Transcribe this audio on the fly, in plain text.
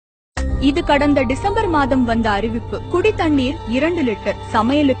இது கடந்த டிசம்பர் மாதம் வந்த அறிவிப்பு. குடி தண்ணீர் 2 லிட்டர்,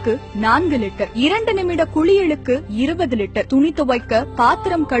 சமையலுக்கு 4 லிட்டர், 2 நிமிட குளியலுக்கு 20 லிட்டர், துணி துவைக்க,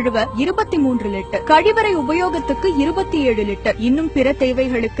 பாத்திரம் கழுவ 23 லிட்டர், கழிவறை உபயோகத்துக்கு 27 லிட்டர், இன்னும் பிற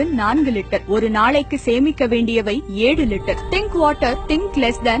தேவைகளுக்கு 4 லிட்டர். ஒரு நாளைக்கு சேமிக்க வேண்டியவை 7 litre. Think water, think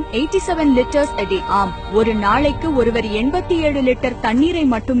less than 87 litres a day. ஆம், ஒரு நாளைக்கு ஒருவர் 87 லிட்டர் தண்ணீரை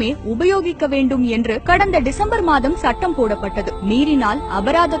மட்டுமே உபயோகிக்க வேண்டும் என்று கடந்த டிசம்பர் மாதம் சட்டம் போடப்பட்டது. மீறினால்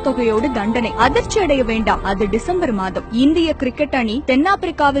அபராத தொகையோடு தண்டனை. அதிர்ச்சி அடைய வேண்டாம், அது டிசம்பர் மாதம். இந்திய கிரிக்கெட் அணி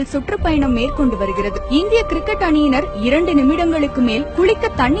தென்னாப்பிரிக்காவில் சுற்றுப்பயணம் மேற்கொண்டு வருகிறது. இந்திய கிரிக்கெட் அணியினர் 2 நிமிடங்களுக்கு மேல் குளிக்க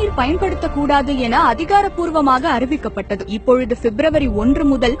தண்ணீர் பயன்படுத்தக்கூடாது என அதிகாரப்பூர்வமாக அறிவிக்கப்பட்டது. இப்பொழுது பிப்ரவரி 1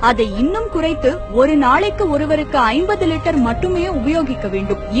 முதல் அதை இன்னும் குறைத்து ஒரு நாளைக்கு ஒருவருக்கு 50 லிட்டர் மட்டுமே உபயோகிக்க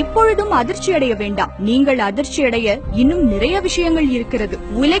வேண்டும். இப்பொழுதும் அதிர்ச்சி அடைய வேண்டாம். நீங்கள் அதிர்ச்சி அடைய இன்னும் நிறைய விஷயங்கள் இருக்கிறது.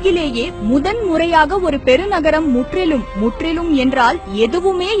 உலகிலேயே முதன் முறையாக ஒரு பெருநகரம் முற்றிலும் என்றால்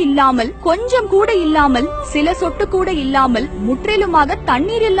எதுவுமே இல்லாமல், கொஞ்சம் கூட இல்லாமல், சில சொட்டு கூட இல்லாமல் முற்றிலுமாக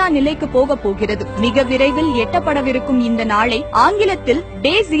தண்ணீர் இல்லா நிலைக்கு போக போகிறது. மிக விரைவில் எட்டப்படவிருக்கும் இந்த நாளை ஆங்கிலத்தில்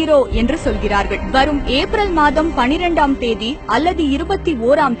டே 0 என்று சொல்கிறார்கள். வரும் ஏப்ரல் மாதம் 12ஆம் தேதி அல்லது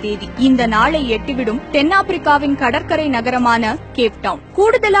 21ஆம் தேதி இந்த நாளை எட்டிவிடும் தென்னாப்பிரிக்காவின் கடற்கரை நகரமான கேப்டவுன்.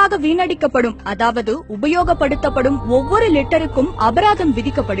 கூடுதலாக வீணடிக்கப்படும், அதாவது உபயோகப்படுத்தப்படும் ஒவ்வொரு லிட்டருக்கும் அபராதம்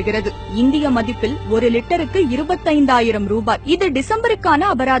விதிக்கப்படுகிறது. இந்திய மதிப்பில் ஒரு லிட்டருக்கு 25,000 ரூபாய். இது டிசம்பருக்கான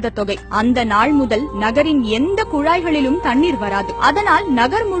அபராத தொகை. அந்த நாள் முதல் நகரின் எந்த குழாய்களிலும் தண்ணீர் வராது. அதனால்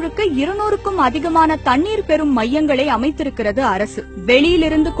நகர் முழுக்க 200க்கும் அதிகமான தண்ணீர் பெறும் மையங்களை அமைத்திருக்கிறது அரசு.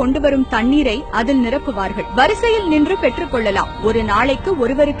 வெளியிலிருந்து கொண்டு வரும் தண்ணீரை அதில் நிரப்புவார்கள். வரிசையில் நின்று பெற்றுக் கொள்ளலாம். ஒரு நாளைக்கு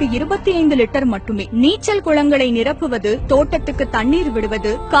ஒருவருக்கு 25 லிட்டர் மட்டுமே. நீச்சல் குளங்களை நிரப்புவது, தோட்டத்துக்கு தண்ணீர்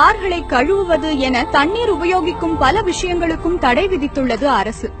விடுவது, கார்களை கழுவுவது என தண்ணீர் உபயோகிக்கும் பல விஷயங்களுக்கும் தடை விதித்துள்ளது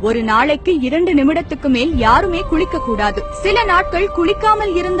அரசு. ஒரு நாளைக்கு 2 நிமிடத்துக்கு மேல் யாருமே குளிக்க கூடாது. சில நாட்கள்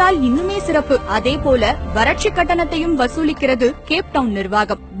குளிக்காமல் இருந்தால் இன்னுமே சிறப்பு. அதே போல வறட்சி கட்டணத்தையும் வசூலிக்கிறது கேப்டவுன்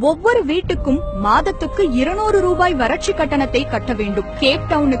நிர்வாகம். ஒவ்வொரு வீட்டுக்கும் மாதத்துக்கு 200 ரூபாய் வறட்சி கட்டணத்தை கட்ட வேண்டும்.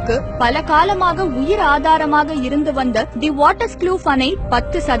 கேப்டவுனுக்கு பல காலமாக உயிர் ஆதாரமாக இருந்து வந்த தி வாட்டர்ஸ்க்ளூஃப் அணை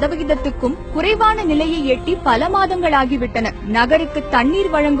 10% குறைவான நிலையை எட்டி பல மாதங்களாகிவிட்டன. நகருக்கு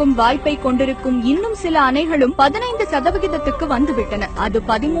தண்ணீர் வழங்கும் வாய்ப்பை கொண்டிருக்கும் இன்னும் சில அணைகளும் 15% வந்துவிட்டன. அது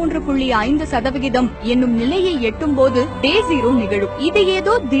 13.5% என்னும் நிலையை எட்டும் போது டே 0 நிகழும். இது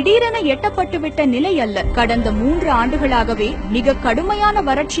ஏதோ திடீரென எட்டப்பட்டுவிட்ட நிலை அல்ல. கடந்த 3 ஆண்டுகளாகவே மிக கடுமையான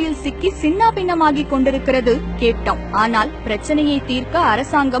வறட்சியில் சிக்கி சின்ன பின்னமாகிக் கொண்டிருக்கிறது கேப்டவுன். ஆனால் பிரச்சனையை தீர்க்க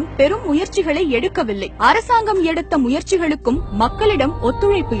அரசாங்கம் பெரும் முயற்சிகளை எடுக்கவில்லை. அரசாங்கம் எடுத்த முயற்சிகளுக்கும் மக்களிடம்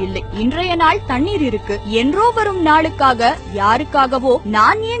ஒத்துழைப்பு இல்லை. இன்றைய நாள் தண்ணீர் இருக்கு, என்றோ வரும் நாளுக்காக யாருக்காகவோ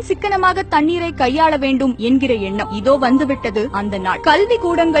நான் ஏன் சிக்கனமாக தண்ணீரை கையாள வேண்டும் என்கிற எண்ணம். இதோ வந்துவிட்டது அந்த நாள். கல்வி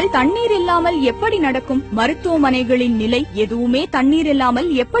கூடங்கள் தண்ணீர் இல்லாமல் எப்படி நடக்கும்? மருத்துவமனைகளின் நிலை எதுவுமே தண்ணீர் இல்லாமல்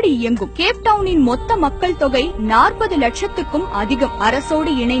எப்படி இயங்கும்? கேப்டவுனின் மொத்த மக்கள் தொகை 40 லட்சத்துக்கும் அதிகம்.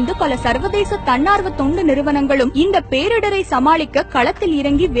 அரசோடு இணைந்து பல சர்வதேச தன்னார்வ தொண்டு நிறுவனங்களும் இந்த பேரிடரை சமாளிக்க களத்தில்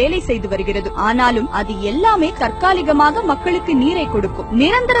இறங்கி வேலை செய்து வருகிறது. ஆனாலும் அது எல்லாமே தற்காலிகமாக மக்களுக்கு நீரை கொடுக்கும்.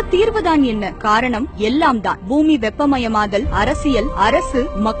 நிரந்தர தீர்வுதான் என்ன? காரணம் எல்லாம் தான். பூமி வெப்பமயமாதல், அரசியல், அரசு,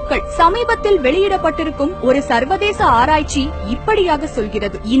 மக்கள். சமீபத்தில் வெளியிடப்பட்டிருக்கும் ஒரு சர்வதேச ஆராய்ச்சி இப்படியாக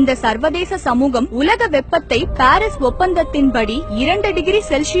சொல்கிறது. இந்த சர்வதேச சமூகம் உலக வெப்பத்தை பாரிஸ் ஒப்பந்தத்தின்படி 2 டிகிரி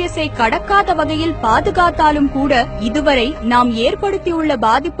செல்சியஸை கடக்காத வகையில் பாதுகாத்தாலும் கூட இதுவரை நாம் ஏற்படுத்தியுள்ள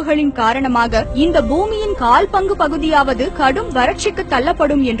பாதிப்புகளின் காரணமாக இந்த பூமியின் 1/4 பங்கு பகுதியாவது கடும் வறட்சிக்கு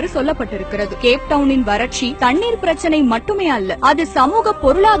தள்ளப்படும் என்று சொல்லப்பட்டிருக்கிறது. கேப்டவுனின் வறட்சி தண்ணீர் பிரச்சனை மட்டுமே அல்ல, அது சமூக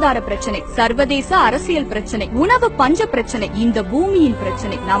பொருளாதார பிரச்சனை, சர்வதேச அரசியல் பிரச்சனை, உணவு பஞ்ச பிரச்சனை, இந்த பூமியின்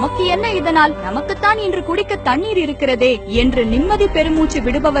பிரச்சனை. நமக்கு என்ன இதனால்? நமக்குத்தான் இன்று குடிக்க தண்ணீர் இருக்கிறதே என்று நிம்மதி பெருமூச்சு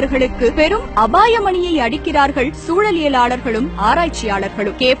விடுபவர்களுக்கு பெரும் அபாயமணியை அடிக்கிறார்கள் சூழலியலாளர்களும்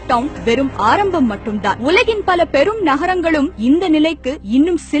ஆராய்ச்சியாளர்களும். கேப்டவுன் வெறும் ஆரம்பம் மட்டும்தான். உலகின் பல பெரும் நகரங்களும் இந்த நிலைக்கு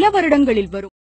இன்னும் சில வருடங்களில் வரும்.